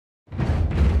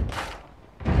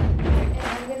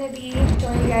going to be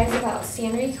showing you guys about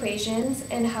standard equations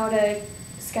and how to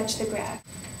sketch the graph.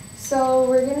 So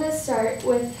we're going to start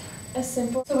with a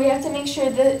simple, so we have to make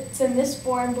sure that it's in this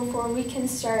form before we can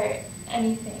start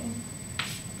anything.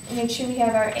 Make sure we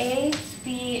have our A,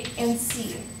 B, and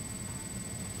C.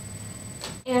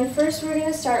 And first we're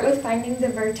going to start with finding the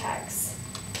vertex.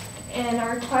 And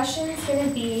our question is going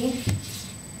to be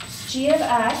g of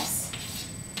x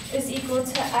is equal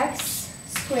to x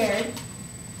squared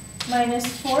minus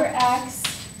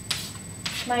 4x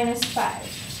minus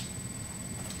 5.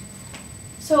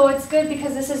 So it's good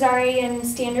because this is already in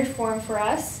standard form for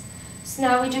us. So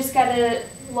now we just got to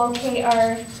locate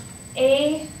our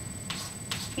A,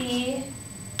 B,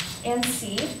 and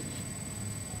C.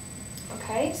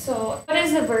 Okay, so what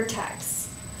is a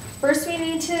vertex? First we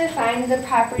need to find the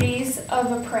properties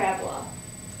of a parabola.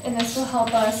 And this will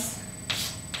help us.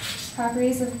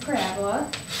 Properties of parabola.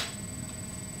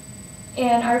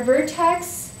 And our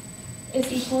vertex is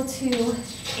equal to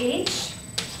h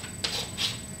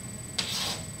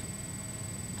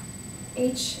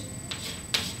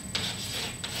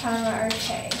comma our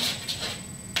k.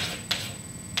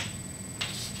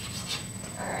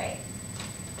 Alright.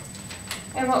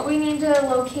 And what we need to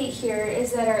locate here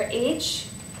is that our h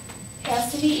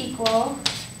has to be equal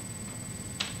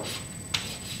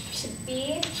to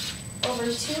b over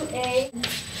 2a.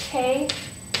 K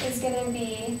is going to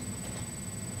be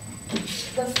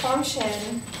the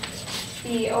function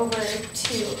b over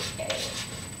 2a.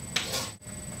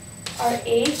 Our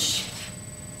h,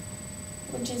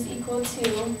 which is equal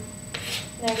to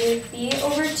negative b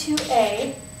over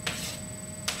 2a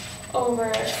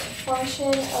over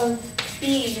function of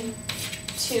b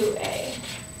 2a.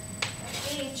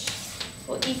 H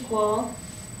will equal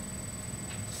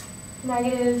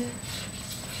negative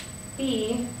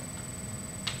b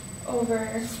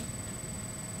over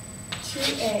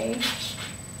 2a,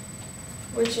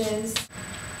 which is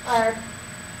our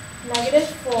negative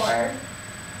 4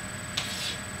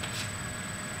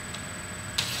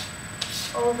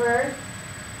 over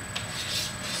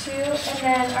 2, and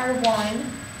then our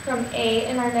 1 from A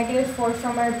and our negative 4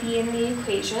 from our B in the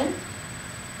equation.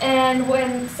 And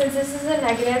since this is a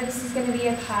negative, this is going to be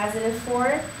a positive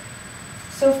 4.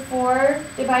 So 4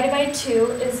 divided by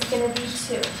 2 is going to be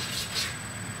 2.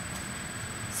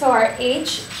 So our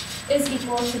h is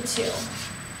equal to 2.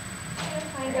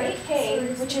 Find our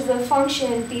k, which is the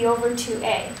function b over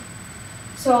 2a.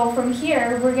 So from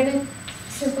here, we're going to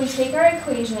simply take our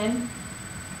equation,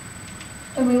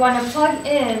 and we want to plug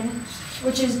in,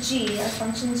 which is g, our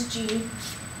function is g,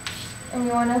 and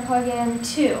we want to plug in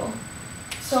 2.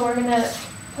 So we're going to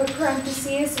put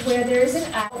parentheses where there is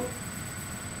an x,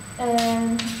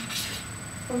 and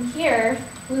from here,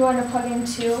 we want to plug in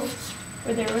 2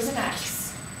 where there was an x.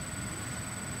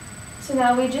 So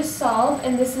now we just solve,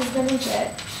 and this is going to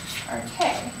get our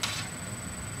k.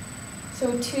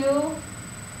 So 2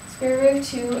 square root of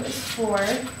 2 is 4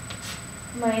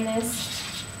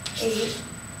 minus 8.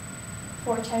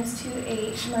 4 times 2,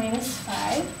 8 minus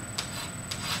 5.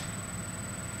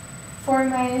 4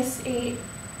 minus 8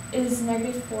 is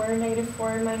negative 4. Negative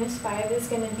 4 minus 5 is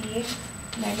going to be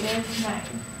negative 9.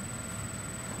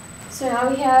 So now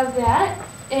we have that.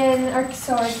 And our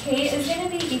k is going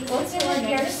to be equal to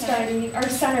our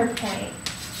center point.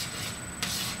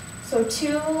 So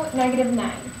 2, negative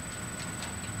 9.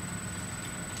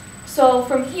 So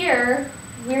from here,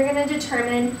 we're going to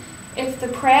determine if the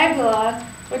parabola,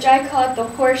 which I call it the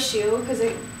horseshoe, because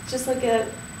it's just like a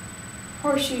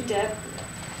horseshoe dip.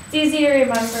 It's easy to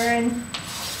remember and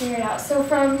figure it out. So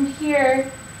from here,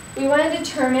 we want to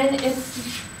determine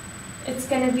if it's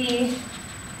going to be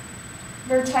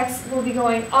vertex will be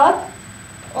going up,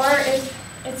 or if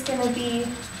it's going to be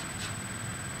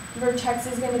vertex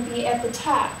is going to be at the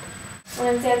top.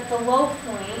 When it's at the low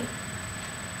point,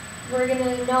 we're going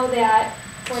to know that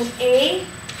when A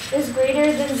is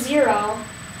greater than 0,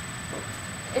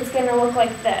 it's going to look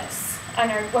like this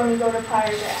when we go to plot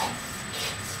our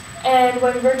graph. And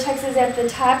when vertex is at the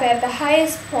top, at the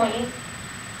highest point,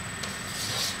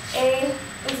 A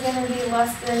is going to be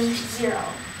less than 0.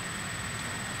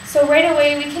 So right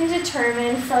away we can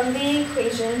determine from the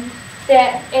equation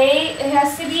that A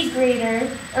has to be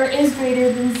greater, or is greater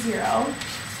than 0,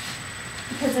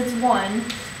 because it's 1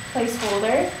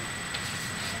 placeholder.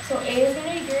 So A is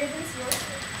going to be greater than 0.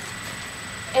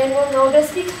 And we'll know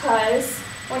this because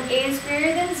when A is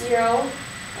greater than 0,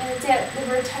 and the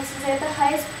vertex is at the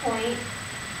highest point,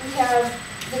 we have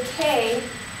the K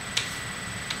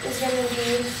is going to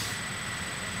be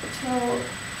to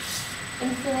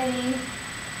infinity.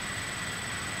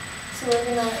 So we're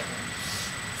going to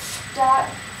stop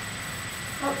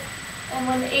And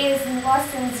when a is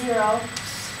less than 0,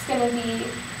 it's going to be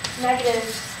negative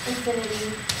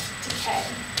infinity to k.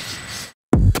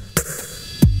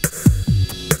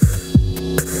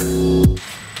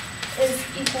 Is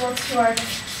equal to our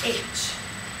h.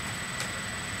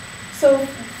 So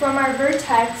from our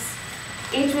vertex,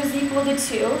 h was equal to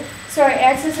 2. So our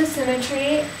axis of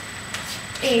symmetry,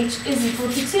 h, is equal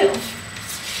to 2.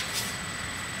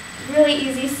 Really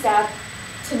easy step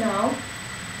to know.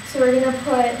 So we're going to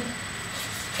put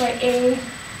a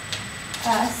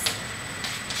s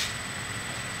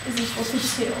is equal to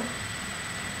 2.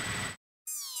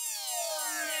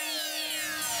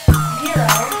 0,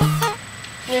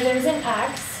 where there's an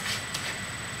x.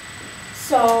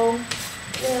 So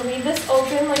we're going to leave this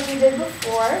open like we did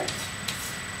before.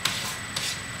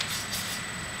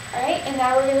 Alright, and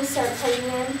now we're going to start putting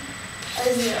in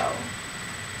our 0.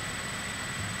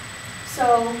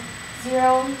 So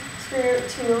 0 square root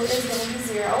 2 is going to be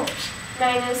 0.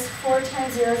 Minus 4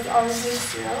 times 0 is always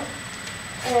 0.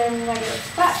 And negative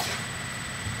 5.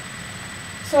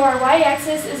 So our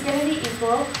y-axis is going to be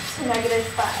equal to negative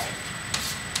 5.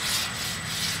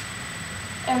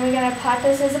 And we're going to plot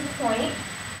this as a point,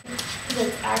 because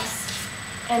it's x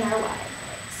and our y.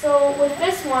 So with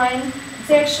this one,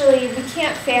 it's actually, we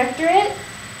can't factor it,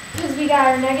 because we got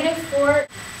our negative 4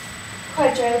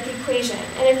 quadratic equation.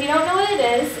 And if you don't know what it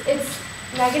is, it's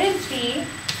negative b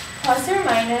plus or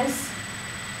minus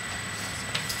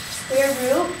square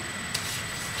root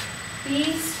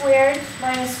b squared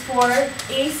minus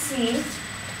 4ac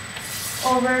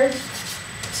over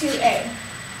 2a.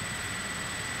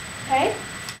 Okay?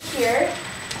 Here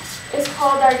is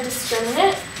called our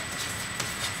discriminant,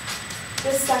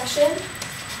 this section.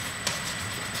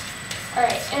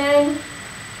 Alright, and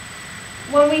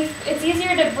it's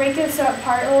easier to break this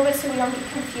apart a little bit so we don't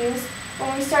get confused.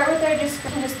 When we start with our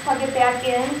discriminant, just plug it back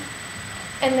in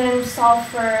and then solve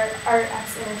for our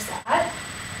x-intercept,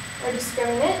 our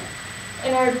discriminant.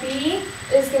 And our b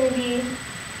is going to be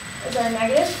our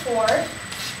negative 4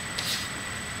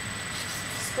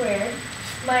 squared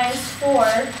minus 4.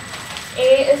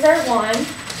 A is our 1.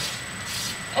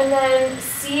 And then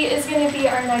c is going to be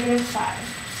our negative 5.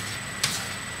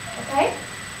 Okay?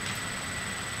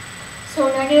 So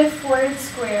negative 4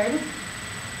 squared,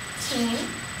 18.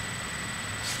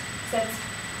 That's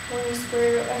when you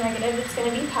square root a negative, it's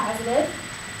going to be positive.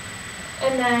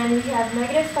 And then we have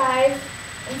negative 5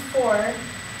 and 4,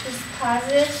 which is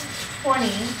positive 20.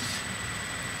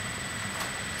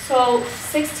 So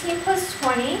 16 plus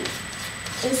 20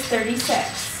 is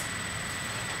 36.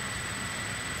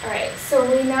 All right, so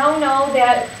we now know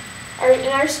that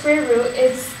in our square root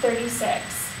it's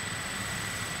 36.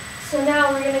 So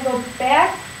now we're going to go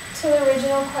back to the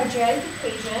original quadratic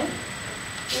equation.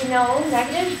 We know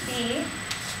negative b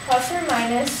plus or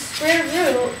minus square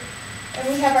root, and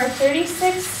we have our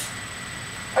 36,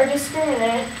 our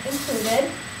discriminant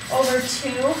included, over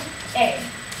 2a.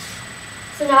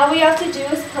 So now all we have to do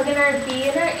is plug in our b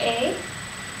and our a,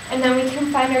 and then we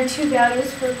can find our two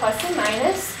values for plus and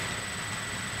minus.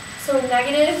 So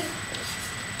negative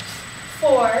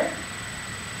 4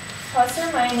 plus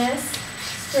or minus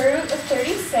square root of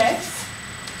 36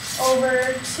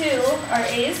 over 2, our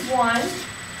a is 1.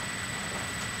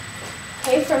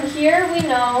 Okay, from here we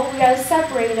know we got to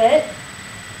separate it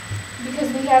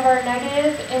because we have our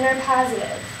negative and our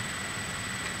positive.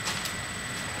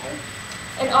 Okay.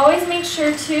 And always make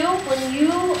sure too, when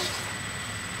you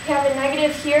have a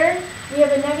negative here, we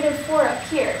have a negative 4 up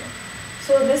here.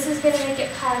 So this is going to make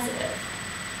it positive.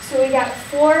 So we got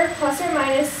 4 plus or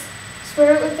minus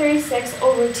square root of 36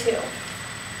 over 2.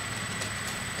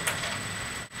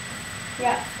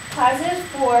 Yeah, positive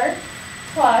 4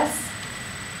 plus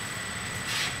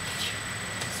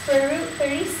square root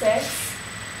 36.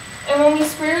 And when we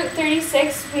square root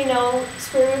 36, we know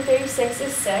square root 36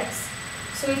 is 6.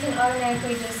 So we can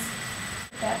automatically just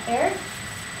put that there.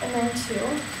 And then 2.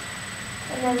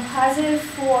 And then positive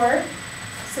 4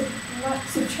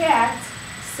 subtract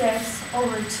 6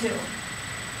 over 2.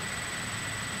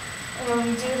 And when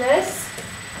we do this,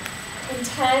 in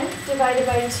 10 divided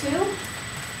by 2,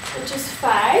 which is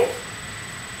 5.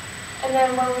 And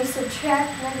then when we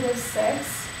subtract negative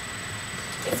 6,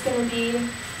 it's going to be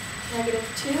negative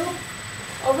 2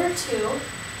 over 2,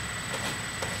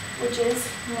 which is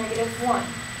negative 1.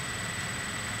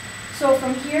 So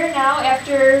from here now,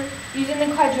 after using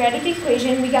the quadratic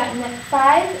equation, we got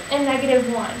 5 and negative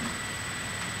 1.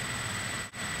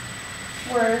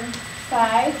 We're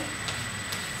 5,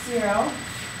 0,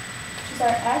 which is our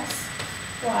x,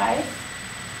 y,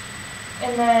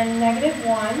 and then negative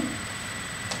 1,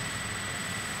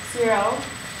 0,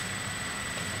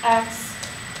 x,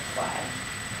 y.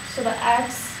 So the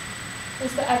x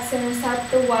is the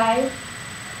x-intercept, the y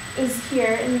is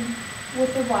here and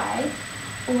with the y,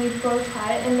 and we both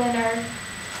plot it, and then our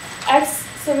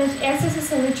axis of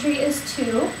symmetry is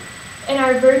 2, and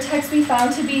our vertex we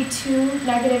found to be 2,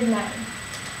 -9.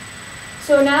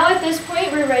 So now at this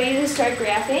point we're ready to start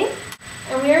graphing,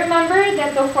 and we remember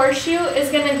that the horseshoe is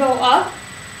going to go up,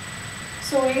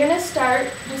 so we're going to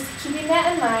start just keeping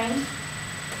that in mind.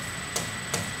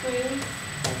 3,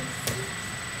 4, 6.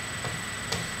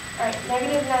 Alright,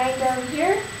 -9 down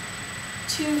here,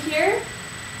 2 here.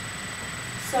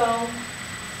 So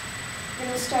we're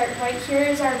going to start right here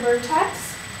is our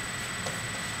vertex,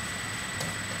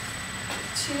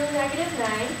 2,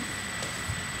 -9.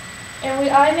 And we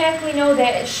automatically know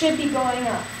that it should be going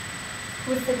up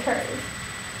with the curve.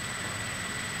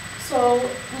 So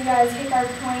we gotta take our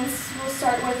points. We'll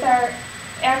start with our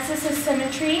axis of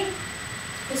symmetry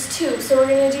is 2. So we're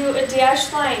gonna do a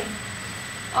dashed line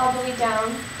all the way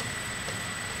down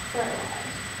for our y.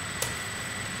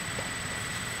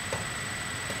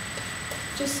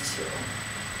 Just 2.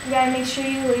 You gotta make sure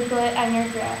you label it on your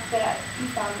graph that you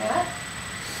found that.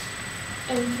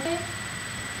 And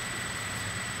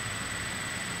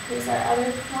here's our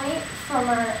other point from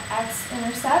our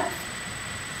x-intercept,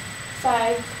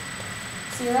 5,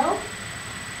 0.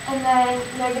 And then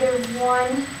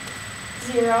 -1,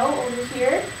 0 over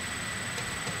here.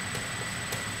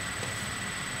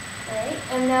 Right?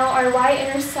 And now our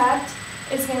y-intercept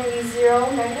is going to be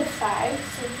 0, -5.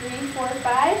 So 3, 4,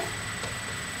 5.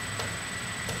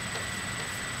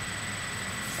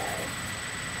 Sorry.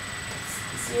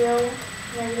 0,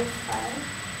 -5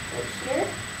 right here.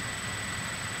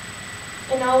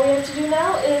 And all we have to do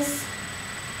now is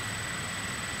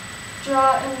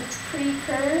draw a pretty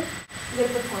curve, get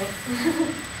the point.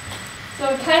 So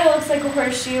it kind of looks like a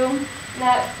horseshoe,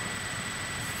 not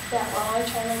that well, I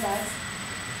try my best.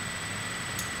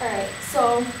 Alright,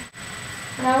 so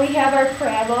now we have our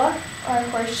parabola, our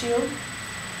horseshoe,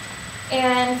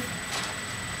 and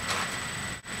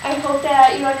I hope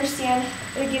that you understand,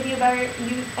 it'll give you a better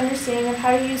understanding of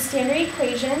how to use standard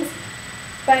equations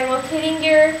by locating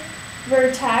your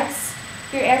vertex,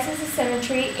 your axis of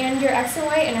symmetry, and your x and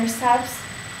y intercepts,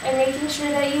 and making sure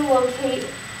that you locate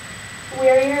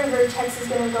where your vertex is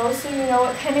going to go so you know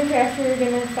what kind of graph you're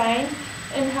going to find,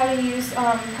 and how to use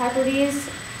properties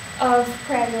of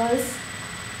parabolas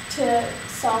to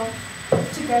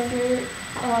graph your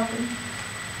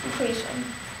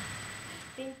equation.